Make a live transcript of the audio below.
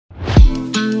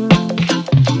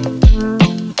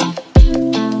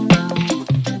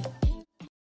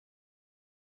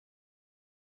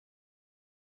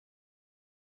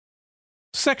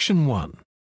Section 1.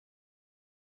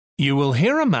 You will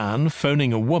hear a man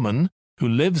phoning a woman who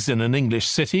lives in an English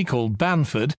city called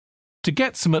Banford to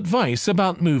get some advice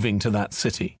about moving to that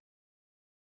city.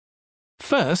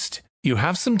 First, you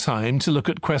have some time to look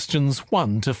at questions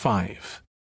 1 to 5.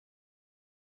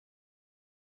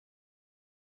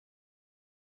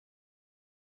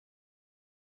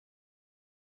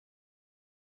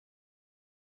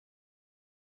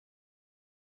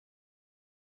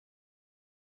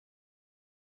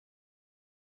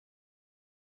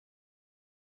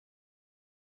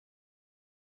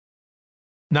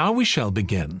 Now we shall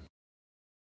begin.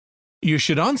 You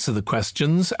should answer the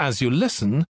questions as you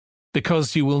listen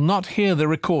because you will not hear the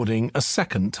recording a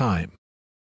second time.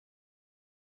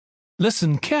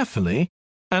 Listen carefully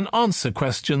and answer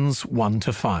questions 1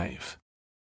 to 5.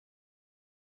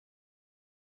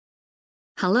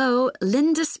 Hello,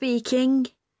 Linda speaking.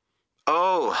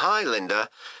 Oh, hi, Linda.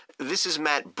 This is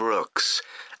Matt Brooks.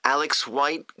 Alex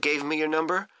White gave me your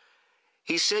number.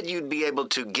 He said you'd be able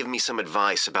to give me some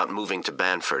advice about moving to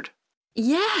Banford.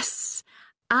 Yes,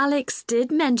 Alex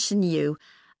did mention you.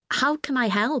 How can I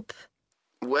help?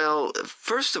 Well,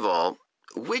 first of all,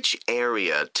 which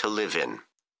area to live in?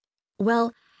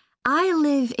 Well, I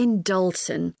live in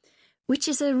Dalton, which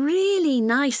is a really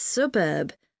nice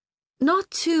suburb. Not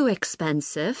too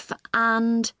expensive,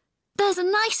 and there's a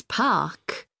nice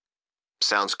park.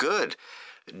 Sounds good.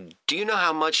 Do you know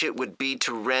how much it would be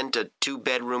to rent a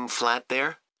 2-bedroom flat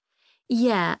there?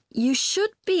 Yeah, you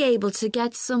should be able to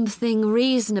get something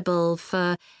reasonable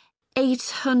for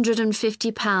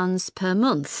 £850 per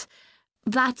month.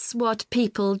 That's what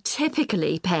people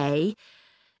typically pay.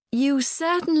 You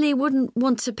certainly wouldn't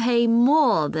want to pay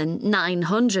more than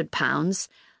 £900.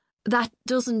 That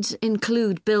doesn't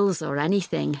include bills or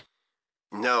anything.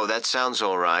 No, that sounds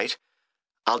all right.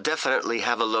 I'll definitely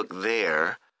have a look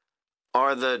there.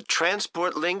 Are the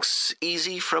transport links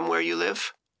easy from where you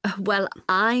live? Well,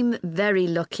 I'm very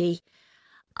lucky.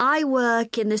 I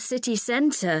work in the city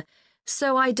centre,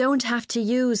 so I don't have to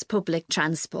use public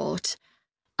transport.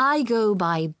 I go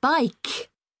by bike.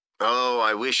 Oh,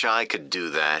 I wish I could do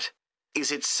that.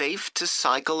 Is it safe to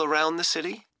cycle around the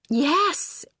city?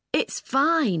 Yes, it's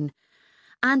fine.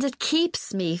 And it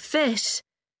keeps me fit.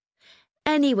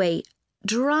 Anyway,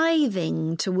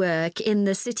 driving to work in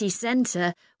the city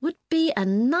centre would be a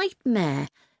nightmare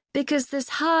because there's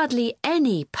hardly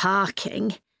any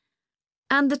parking.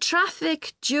 And the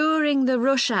traffic during the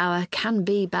rush hour can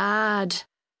be bad.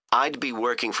 I'd be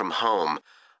working from home,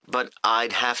 but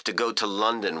I'd have to go to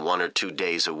London 1 or 2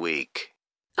 days a week.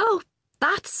 Oh,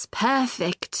 that's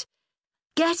perfect.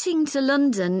 Getting to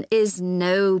London is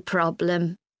no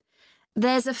problem.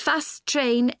 There's a fast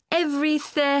train every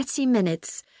 30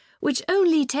 minutes, which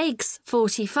only takes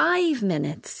 45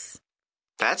 minutes.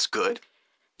 That's good.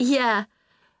 Yeah,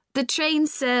 the train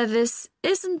service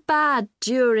isn't bad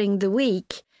during the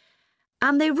week,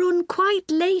 and they run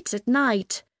quite late at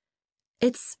night.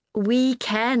 It's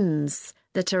weekends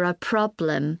that are a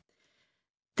problem.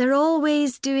 They're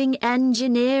always doing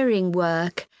engineering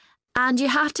work, and you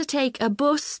have to take a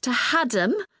bus to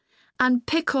Haddam and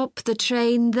pick up the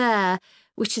train there,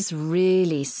 which is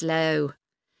really slow.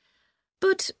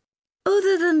 But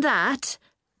other than that,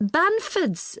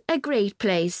 Banford's a great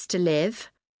place to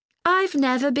live. I've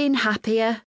never been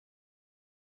happier.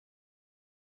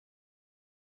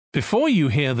 Before you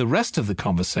hear the rest of the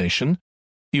conversation,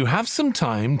 you have some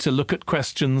time to look at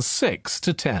questions 6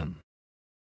 to 10.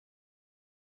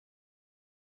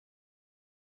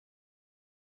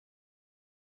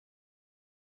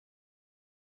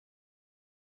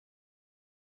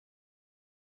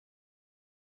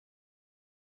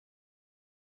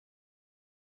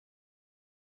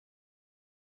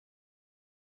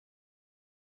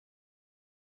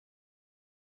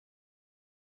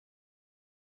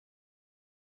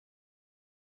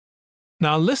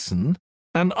 Now listen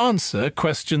and answer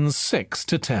questions 6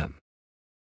 to 10.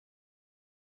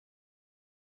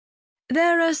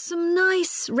 There are some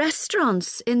nice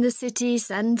restaurants in the city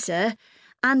centre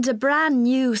and a brand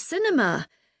new cinema,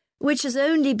 which has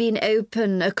only been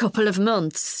open a couple of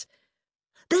months.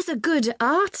 There's a good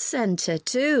arts centre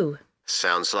too.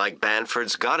 Sounds like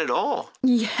Banford's got it all.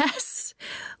 Yes,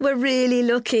 we're really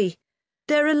lucky.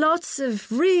 There are lots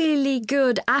of really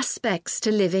good aspects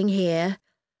to living here.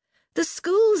 The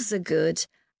schools are good,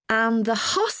 and the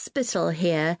hospital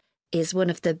here is one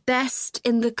of the best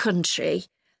in the country.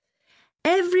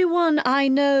 Everyone I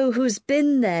know who's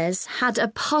been there's had a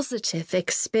positive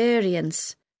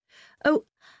experience. Oh,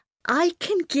 I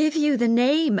can give you the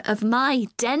name of my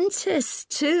dentist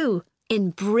too, in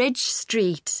Bridge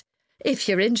Street, if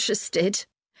you're interested.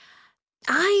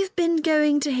 I've been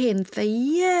going to him for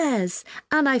years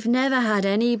and I've never had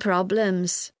any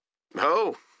problems.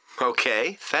 Oh,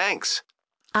 okay, thanks.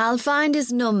 I'll find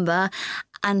his number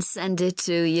and send it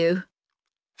to you.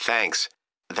 Thanks.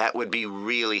 That would be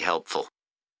really helpful.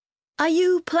 Are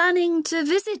you planning to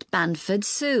visit Banford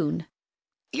soon?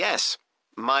 Yes,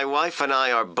 my wife and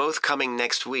I are both coming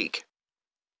next week.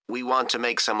 We want to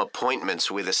make some appointments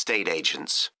with estate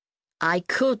agents. I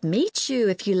could meet you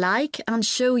if you like and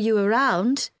show you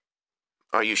around.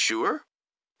 Are you sure?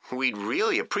 We'd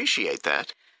really appreciate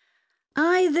that.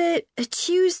 Either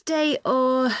Tuesday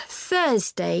or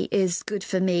Thursday is good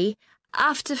for me,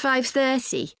 after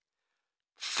 5:30.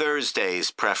 Thursday's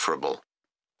preferable.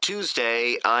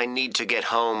 Tuesday, I need to get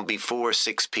home before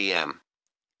 6 p.m.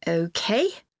 Okay,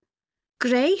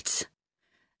 great.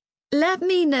 Let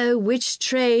me know which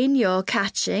train you're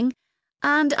catching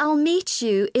and I'll meet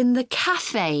you in the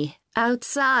cafe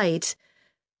outside.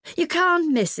 You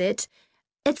can't miss it.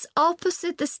 It's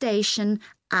opposite the station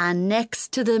and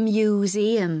next to the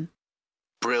museum.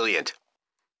 Brilliant.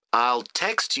 I'll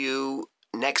text you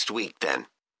next week then.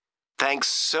 Thanks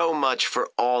so much for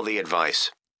all the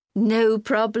advice. No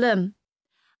problem.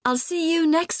 I'll see you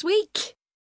next week.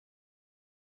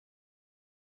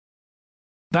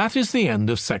 That is the end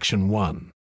of section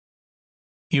 1.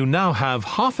 You now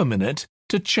have half a minute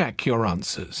to check your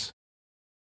answers.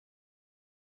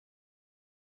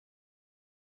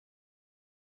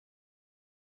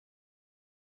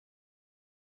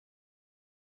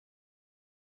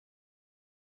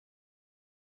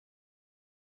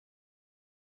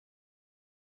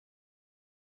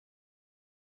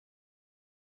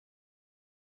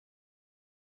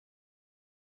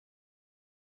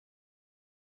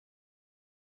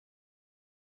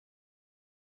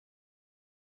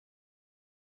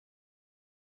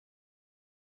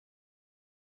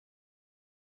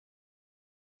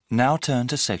 Now turn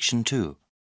to section 2.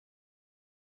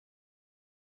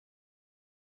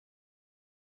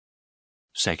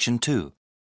 Section 2.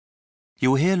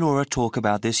 You will hear Laura talk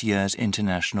about this year's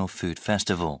International Food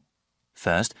Festival.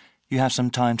 First, you have some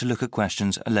time to look at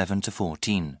questions 11 to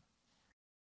 14.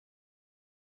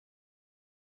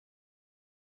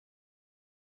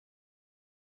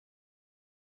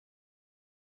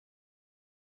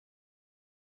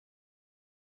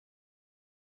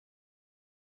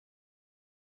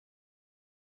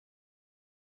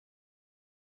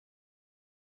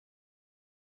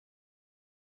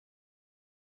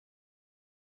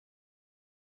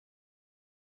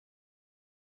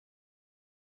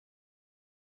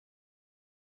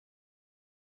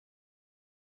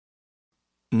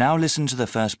 Now listen to the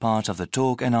first part of the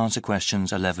talk and answer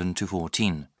questions 11 to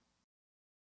 14.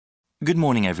 Good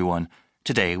morning, everyone.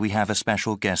 Today we have a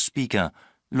special guest speaker.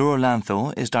 Laura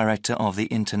Lanthor is director of the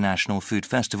International Food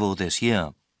Festival this year.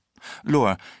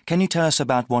 Laura, can you tell us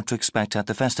about what to expect at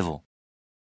the festival?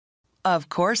 Of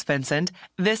course, Vincent.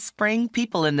 This spring,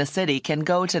 people in the city can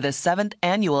go to the 7th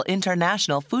Annual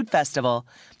International Food Festival.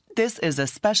 This is a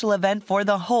special event for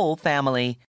the whole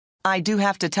family. I do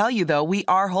have to tell you, though, we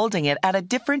are holding it at a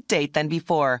different date than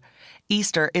before.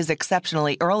 Easter is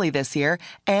exceptionally early this year,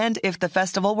 and if the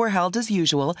festival were held as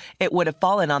usual, it would have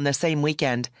fallen on the same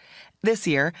weekend. This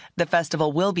year, the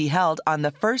festival will be held on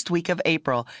the first week of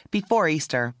April, before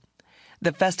Easter.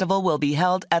 The festival will be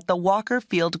held at the Walker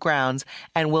Field grounds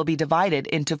and will be divided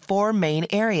into 4 main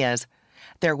areas.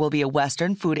 There will be a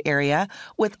Western food area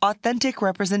with authentic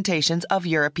representations of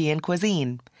European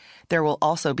cuisine. There will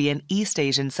also be an East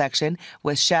Asian section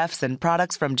with chefs and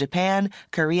products from Japan,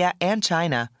 Korea, and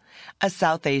China. A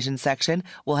South Asian section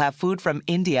will have food from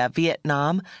India,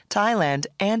 Vietnam, Thailand,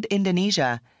 and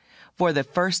Indonesia. For the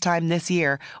first time this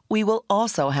year, we will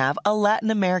also have a Latin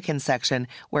American section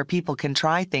where people can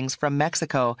try things from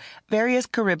Mexico, various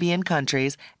Caribbean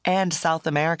countries, and South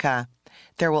America.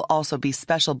 There will also be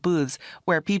special booths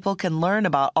where people can learn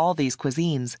about all these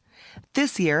cuisines.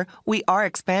 This year, we are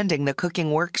expanding the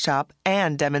cooking workshop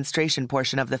and demonstration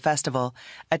portion of the festival.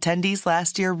 Attendees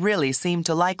last year really seemed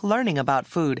to like learning about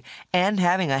food and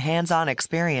having a hands-on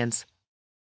experience.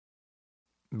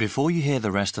 Before you hear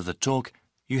the rest of the talk,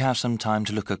 you have some time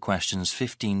to look at questions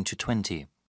 15 to 20.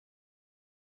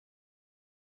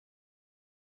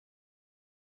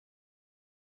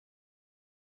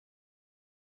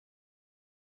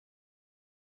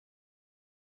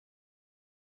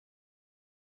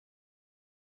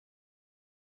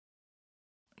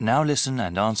 Now listen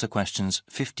and answer questions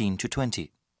 15 to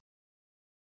 20.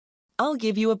 I'll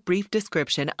give you a brief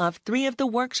description of 3 of the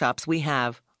workshops we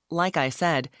have. Like I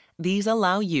said, these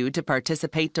allow you to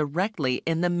participate directly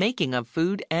in the making of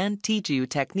food and teach you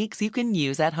techniques you can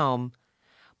use at home.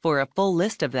 For a full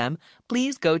list of them,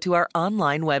 please go to our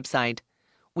online website.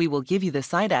 We will give you the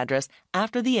site address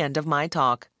after the end of my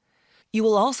talk. You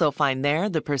will also find there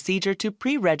the procedure to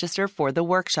pre-register for the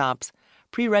workshops.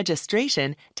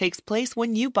 Pre-registration takes place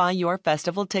when you buy your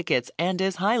festival tickets and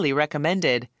is highly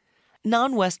recommended.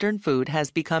 Non-Western food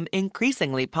has become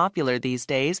increasingly popular these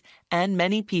days, and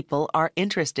many people are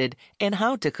interested in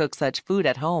how to cook such food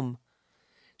at home.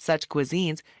 Such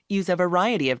cuisines use a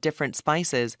variety of different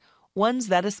spices, ones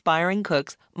that aspiring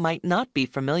cooks might not be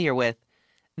familiar with.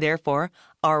 Therefore,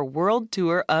 our world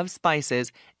tour of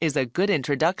spices is a good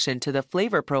introduction to the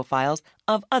flavor profiles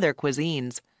of other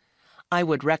cuisines. I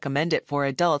would recommend it for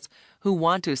adults who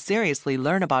want to seriously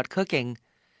learn about cooking.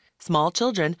 Small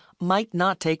children might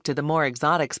not take to the more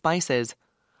exotic spices.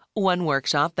 One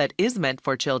workshop that is meant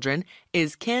for children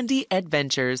is Candy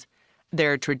Adventures.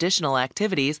 There are traditional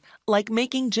activities like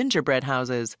making gingerbread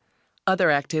houses.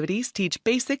 Other activities teach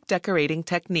basic decorating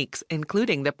techniques,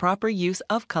 including the proper use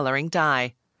of coloring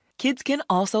dye. Kids can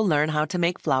also learn how to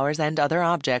make flowers and other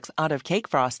objects out of cake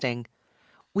frosting.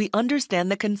 We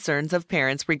understand the concerns of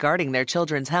parents regarding their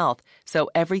children's health, so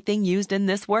everything used in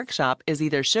this workshop is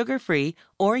either sugar-free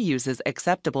or uses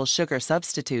acceptable sugar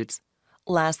substitutes.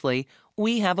 Lastly,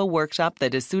 we have a workshop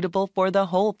that is suitable for the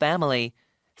whole family.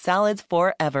 Salads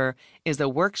Forever is a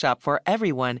workshop for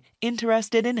everyone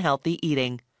interested in healthy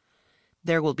eating.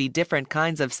 There will be different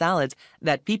kinds of salads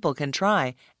that people can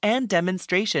try and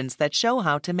demonstrations that show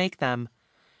how to make them.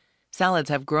 Salads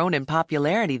have grown in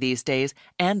popularity these days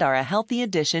and are a healthy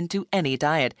addition to any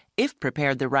diet if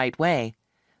prepared the right way.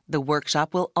 The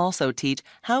workshop will also teach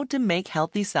how to make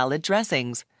healthy salad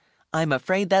dressings. I'm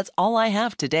afraid that's all I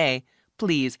have today.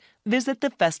 Please visit the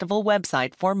festival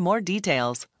website for more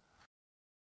details.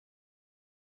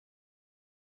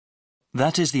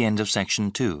 That is the end of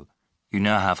section 2. You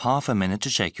now have half a minute to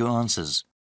check your answers.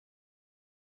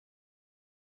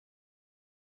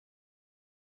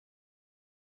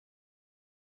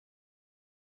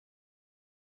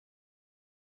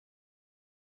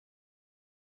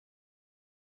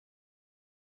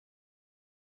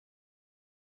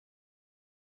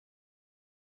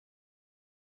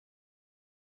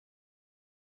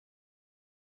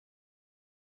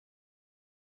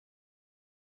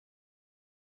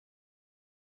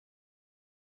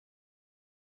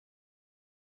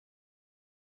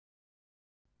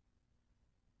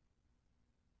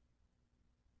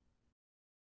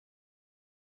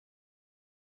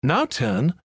 Now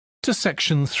turn to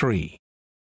section 3.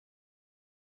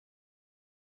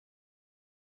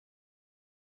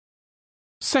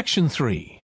 Section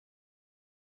 3.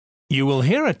 You will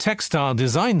hear a textile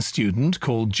design student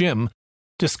called Jim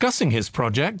discussing his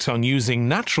project on using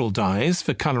natural dyes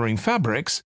for colouring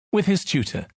fabrics with his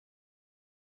tutor.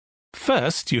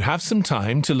 First, you have some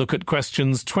time to look at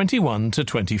questions 21 to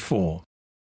 24.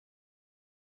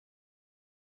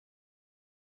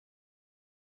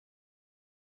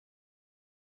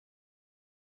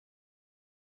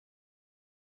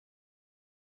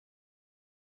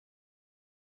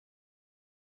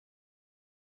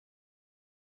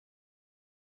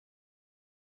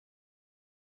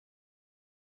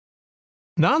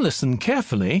 Now listen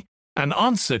carefully and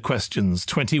answer questions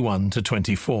 21 to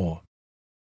 24.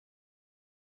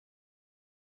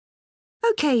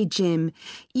 OK, Jim,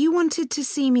 you wanted to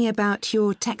see me about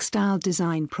your textile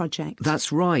design project.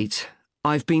 That's right.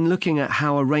 I've been looking at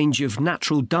how a range of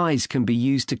natural dyes can be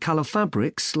used to colour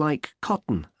fabrics like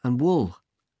cotton and wool.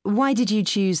 Why did you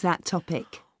choose that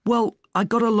topic? Well, I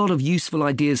got a lot of useful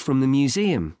ideas from the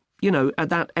museum, at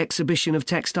that exhibition of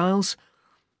textiles.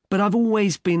 But I've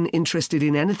always been interested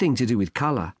in anything to do with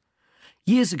colour.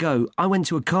 Years ago, I went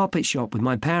to a carpet shop with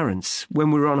my parents when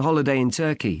we were on holiday in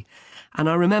Turkey, and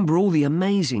I remember all the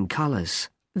amazing colours.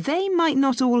 They might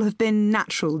not all have been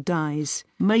natural dyes.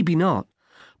 Maybe not,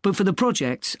 but for the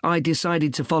project, I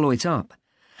decided to follow it up.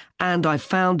 And I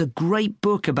found a great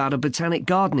book about a botanic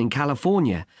garden in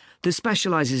California that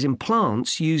specialises in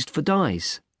plants used for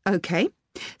dyes. OK,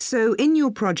 so in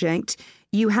your project,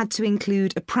 you had to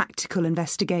include a practical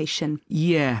investigation.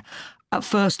 Yeah. At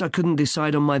first I couldn't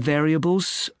decide on my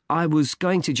variables. I was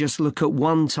going to just look at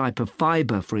one type of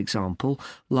fibre, for example,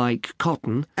 like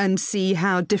cotton. And see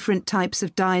how different types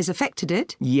of dyes affected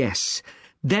it? Yes.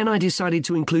 Then I decided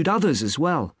to include others as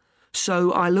well.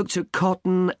 So I looked at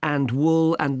cotton and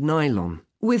wool and nylon.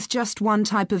 With just one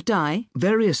type of dye?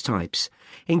 Various types,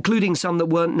 including some that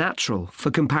weren't natural,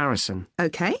 for comparison.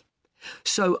 OK.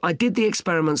 So I did the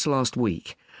experiments last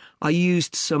week. I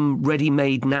used some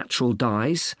ready-made natural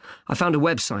dyes. I found a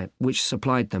website which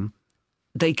supplied them.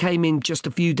 They came in just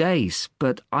a few days,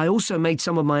 but I also made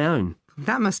some of my own.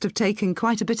 That must have taken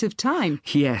quite a bit of time.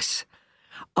 Yes.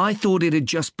 I thought it'd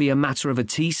just be a matter of a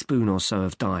teaspoon or so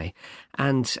of dye,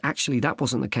 and actually that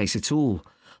wasn't the case at all.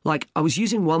 Like, I was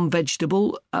using one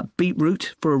vegetable, a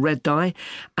beetroot, for a red dye,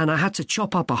 and I had to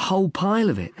chop up a whole pile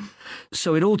of it.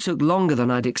 So it all took longer than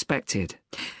I'd expected.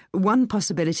 One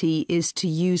possibility is to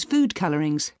use food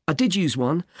colourings. I did use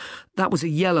one. That was a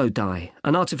yellow dye,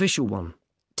 an artificial one.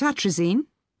 Tartrazine?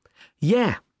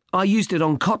 Yeah, I used it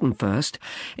on cotton first.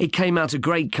 It came out a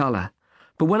great colour.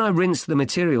 But when I rinsed the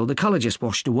material, the colour just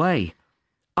washed away.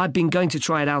 I'd been going to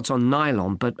try it out on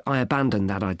nylon, but I abandoned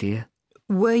that idea.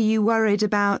 Were you worried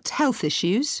about health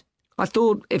issues? I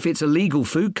thought if it's illegal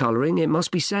food colouring, it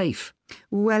must be safe.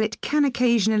 Well, it can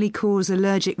occasionally cause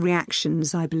allergic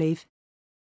reactions, I believe.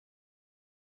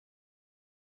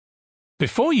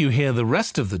 Before you hear the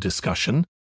rest of the discussion,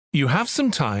 you have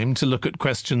some time to look at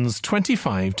questions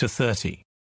 25 to 30.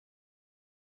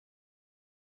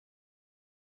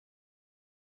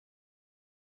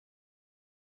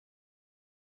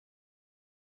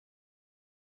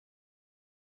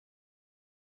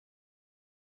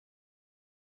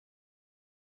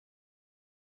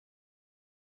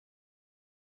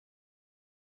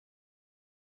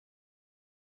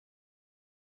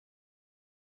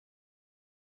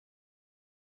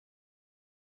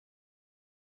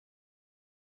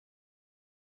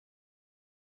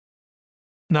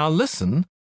 Now listen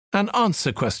and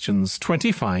answer questions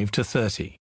 25 to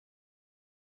 30.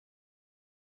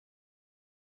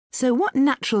 So what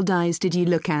natural dyes did you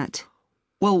look at?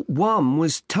 Well, one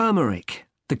was turmeric.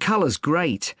 The colour's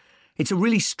great. It's a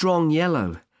really strong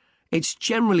yellow. It's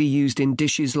generally used in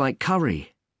dishes like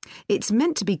curry. It's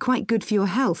meant to be quite good for your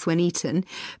health when eaten,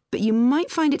 but you might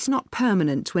find it's not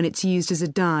permanent when it's used as a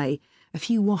dye. A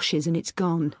few washes and it's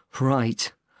gone.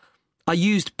 Right. I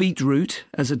used beetroot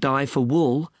as a dye for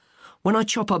wool. When I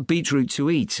chop up beetroot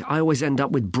to eat, I always end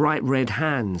up with bright red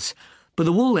hands. But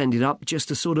the wool ended up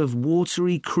just a sort of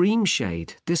watery cream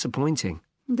shade. Disappointing.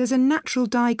 There's a natural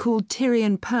dye called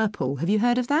Tyrian purple. Have you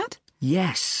heard of that?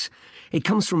 Yes. It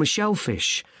comes from a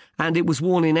shellfish, and it was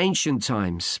worn in ancient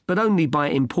times, but only by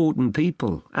important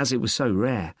people, as it was so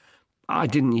rare. I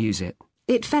didn't use it.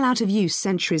 It fell out of use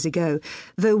centuries ago,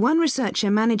 though one researcher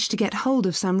managed to get hold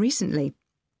of some recently.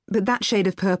 But that shade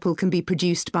of purple can be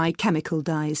produced by chemical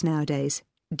dyes nowadays.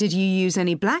 Did you use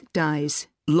any black dyes?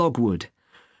 Logwood.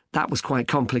 That was quite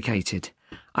complicated.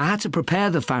 I had to prepare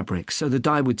the fabric so the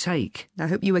dye would take. I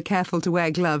hope you were careful to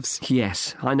wear gloves.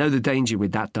 Yes, I know the danger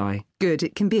with that dye. Good,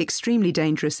 it can be extremely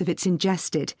dangerous if it's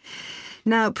ingested.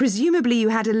 Now, presumably you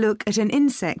had a look at an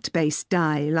insect-based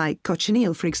dye, like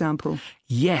cochineal, for example.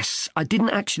 Yes, I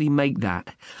didn't actually make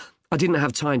that. I didn't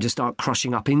have time to start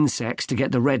crushing up insects to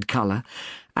get the red colour,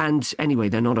 and anyway,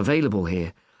 they're not available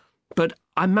here. But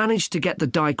I managed to get the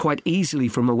dye quite easily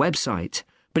from a website,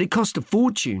 but it cost a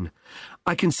fortune.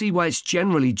 I can see why it's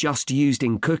generally just used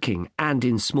in cooking and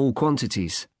in small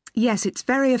quantities. Yes, it's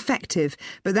very effective,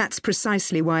 but that's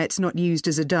precisely why it's not used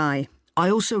as a dye. I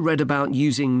also read about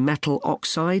using metal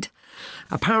oxide.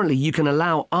 Apparently you can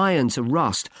allow iron to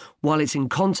rust while it's in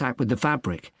contact with the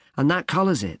fabric, and that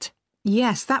colours it.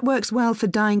 Yes, that works well for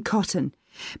dyeing cotton.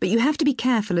 But you have to be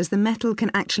careful as the metal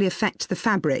can actually affect the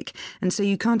fabric, and so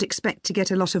you can't expect to get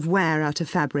a lot of wear out of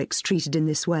fabrics treated in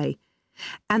this way.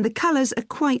 And the colours are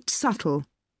quite subtle.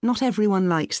 Not everyone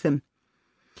likes them.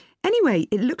 Anyway,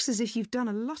 it looks as if you've done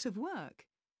a lot of work.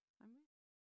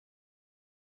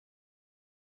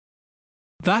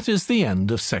 That is the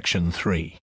end of section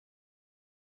 3.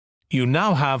 You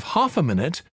now have half a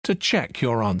minute to check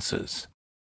your answers.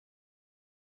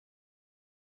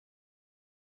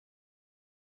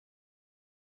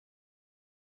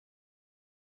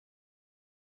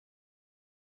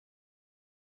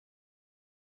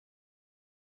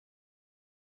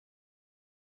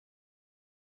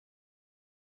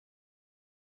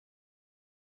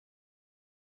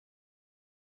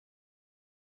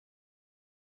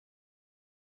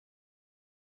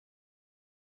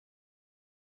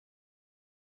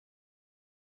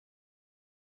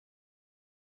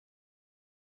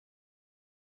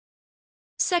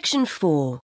 Section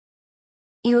 4.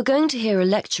 You are going to hear a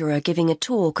lecturer giving a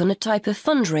talk on a type of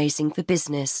fundraising for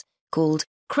business called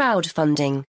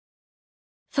crowdfunding.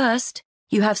 First,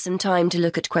 you have some time to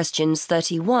look at questions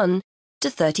 31 to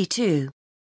 32.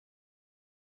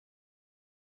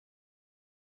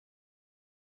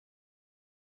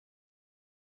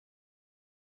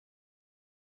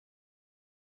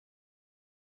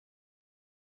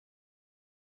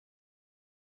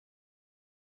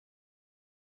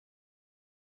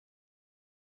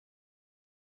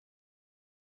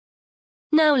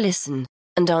 Now listen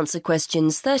and answer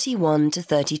questions 31 to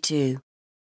 32.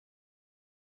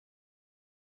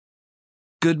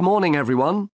 Good morning,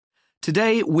 everyone.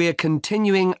 Today, we're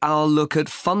continuing our look at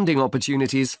funding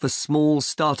opportunities for small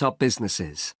startup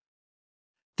businesses.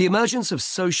 The emergence of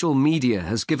social media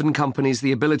has given companies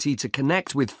the ability to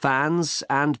connect with fans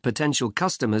and potential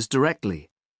customers directly.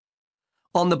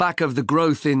 On the back of the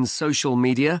growth in social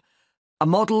media, a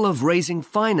model of raising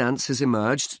finance has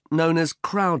emerged known as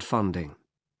crowdfunding.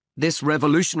 This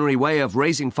revolutionary way of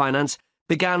raising finance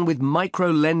began with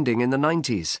micro-lending in the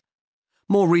 90s.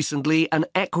 More recently, an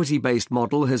equity-based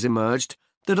model has emerged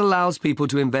that allows people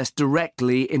to invest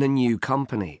directly in a new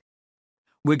company.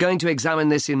 We're going to examine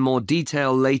this in more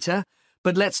detail later,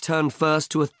 but let's turn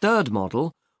first to a third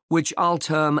model, which I'll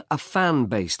term a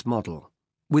fan-based model.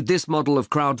 With this model of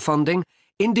crowdfunding,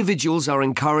 individuals are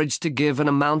encouraged to give an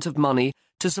amount of money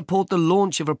to support the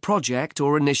launch of a project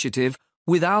or initiative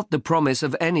without the promise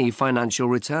of any financial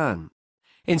return.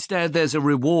 Instead, there's a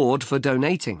reward for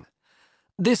donating.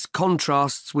 This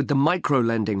contrasts with the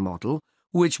micro-lending model,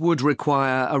 which would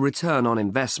require a return on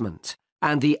investment,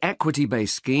 and the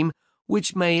equity-based scheme,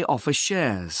 which may offer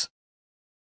shares.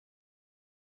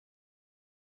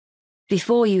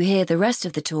 Before you hear the rest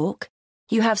of the talk,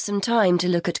 you have some time to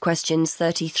look at questions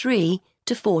 33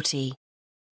 to 40.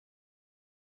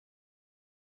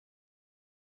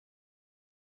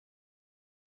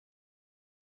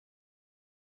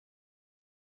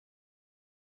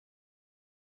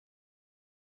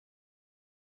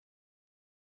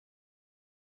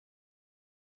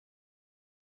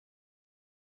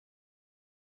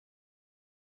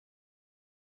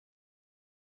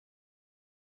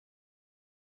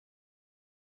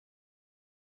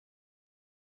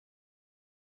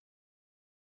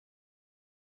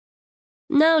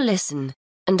 Now listen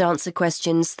and answer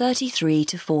questions 33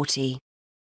 to 40.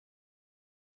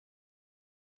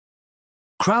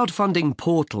 Crowdfunding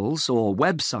portals or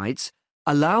websites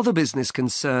allow the business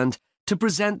concerned to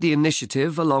present the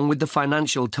initiative along with the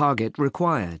financial target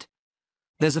required.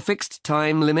 There's a fixed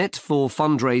time limit for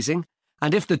fundraising,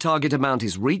 and if the target amount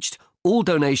is reached, all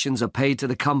donations are paid to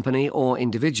the company or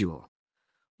individual.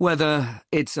 Whether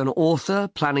it's an author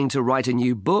planning to write a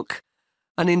new book,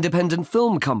 an independent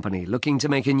film company looking to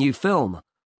make a new film,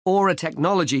 or a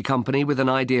technology company with an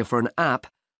idea for an app,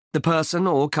 the person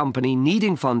or company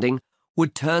needing funding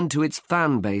would turn to its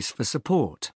fan base for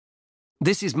support.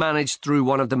 This is managed through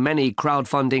one of the many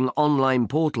crowdfunding online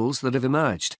portals that have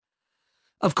emerged.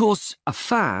 Of course, a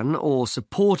fan or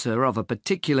supporter of a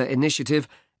particular initiative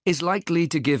is likely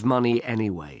to give money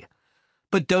anyway.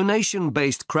 But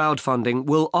donation-based crowdfunding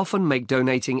will often make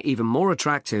donating even more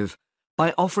attractive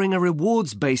by offering a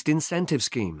rewards-based incentive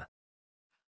scheme.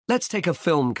 Let's take a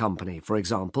film company, for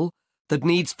example, that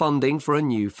needs funding for a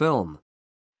new film.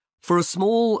 For a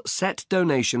small set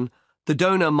donation, the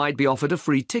donor might be offered a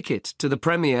free ticket to the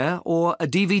premiere or a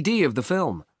DVD of the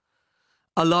film.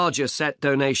 A larger set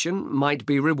donation might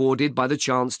be rewarded by the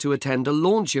chance to attend a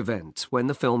launch event when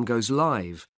the film goes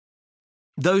live.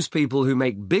 Those people who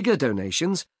make bigger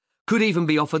donations could even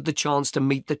be offered the chance to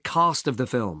meet the cast of the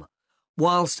film,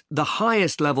 whilst the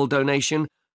highest level donation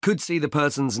could see the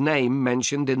person's name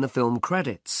mentioned in the film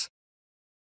credits.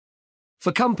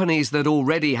 For companies that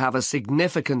already have a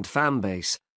significant fan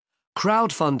base,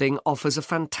 crowdfunding offers a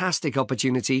fantastic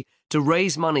opportunity to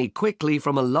raise money quickly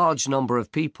from a large number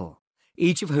of people,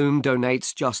 each of whom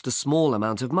donates just a small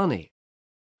amount of money.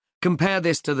 Compare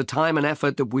this to the time and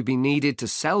effort that would be needed to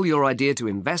sell your idea to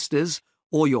investors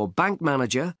or your bank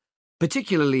manager,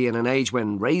 particularly in an age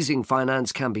when raising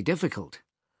finance can be difficult.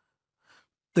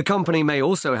 The company may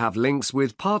also have links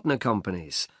with partner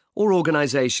companies or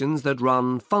organizations that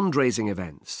run fundraising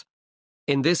events.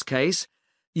 In this case,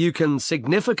 you can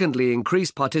significantly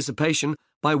increase participation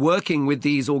by working with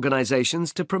these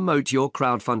organizations to promote your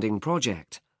crowdfunding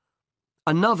project.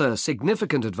 Another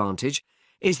significant advantage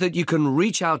is that you can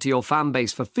reach out to your fan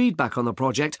base for feedback on the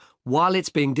project while it's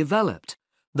being developed,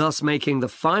 thus making the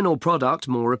final product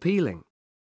more appealing.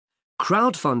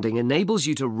 Crowdfunding enables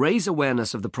you to raise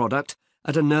awareness of the product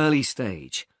at an early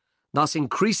stage, thus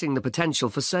increasing the potential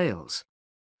for sales.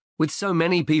 With so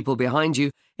many people behind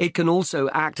you, it can also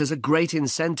act as a great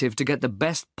incentive to get the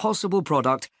best possible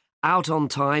product out on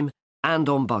time and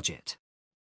on budget.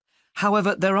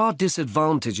 However, there are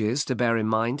disadvantages to bear in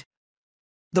mind.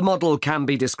 The model can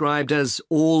be described as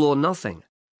all or nothing.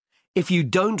 If you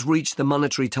don't reach the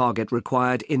monetary target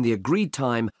required in the agreed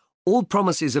time, all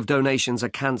promises of donations are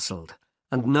cancelled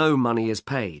and no money is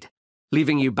paid,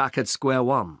 leaving you back at square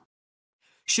one.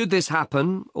 Should this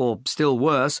happen, or still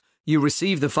worse, you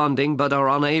receive the funding but are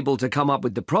unable to come up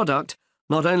with the product,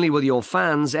 not only will your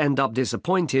fans end up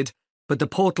disappointed, but the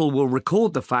portal will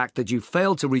record the fact that you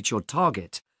failed to reach your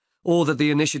target, or that the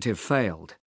initiative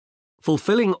failed.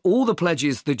 Fulfilling all the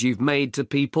pledges that you've made to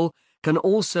people can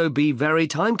also be very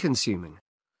time-consuming.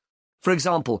 For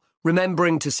example,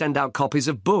 remembering to send out copies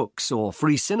of books or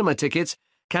free cinema tickets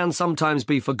can sometimes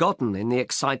be forgotten in the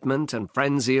excitement and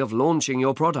frenzy of launching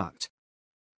your product.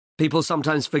 People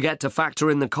sometimes forget to factor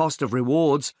in the cost of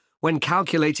rewards when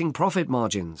calculating profit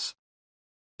margins.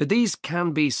 But these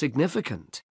can be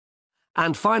significant.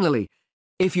 And finally,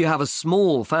 if you have a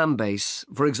small fan base,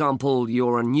 for example,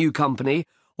 you're a new company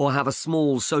or have a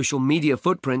small social media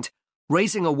footprint,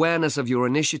 raising awareness of your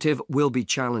initiative will be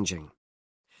challenging.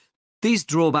 These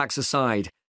drawbacks aside,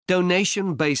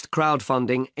 donation-based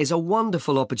crowdfunding is a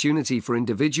wonderful opportunity for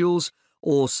individuals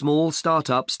or small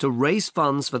startups to raise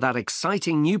funds for that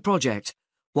exciting new project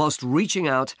whilst reaching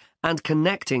out and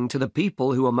connecting to the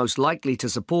people who are most likely to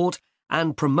support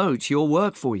and promote your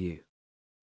work for you.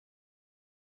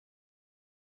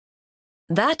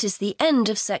 That is the end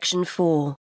of section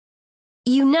 4.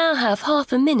 You now have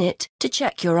half a minute to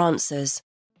check your answers.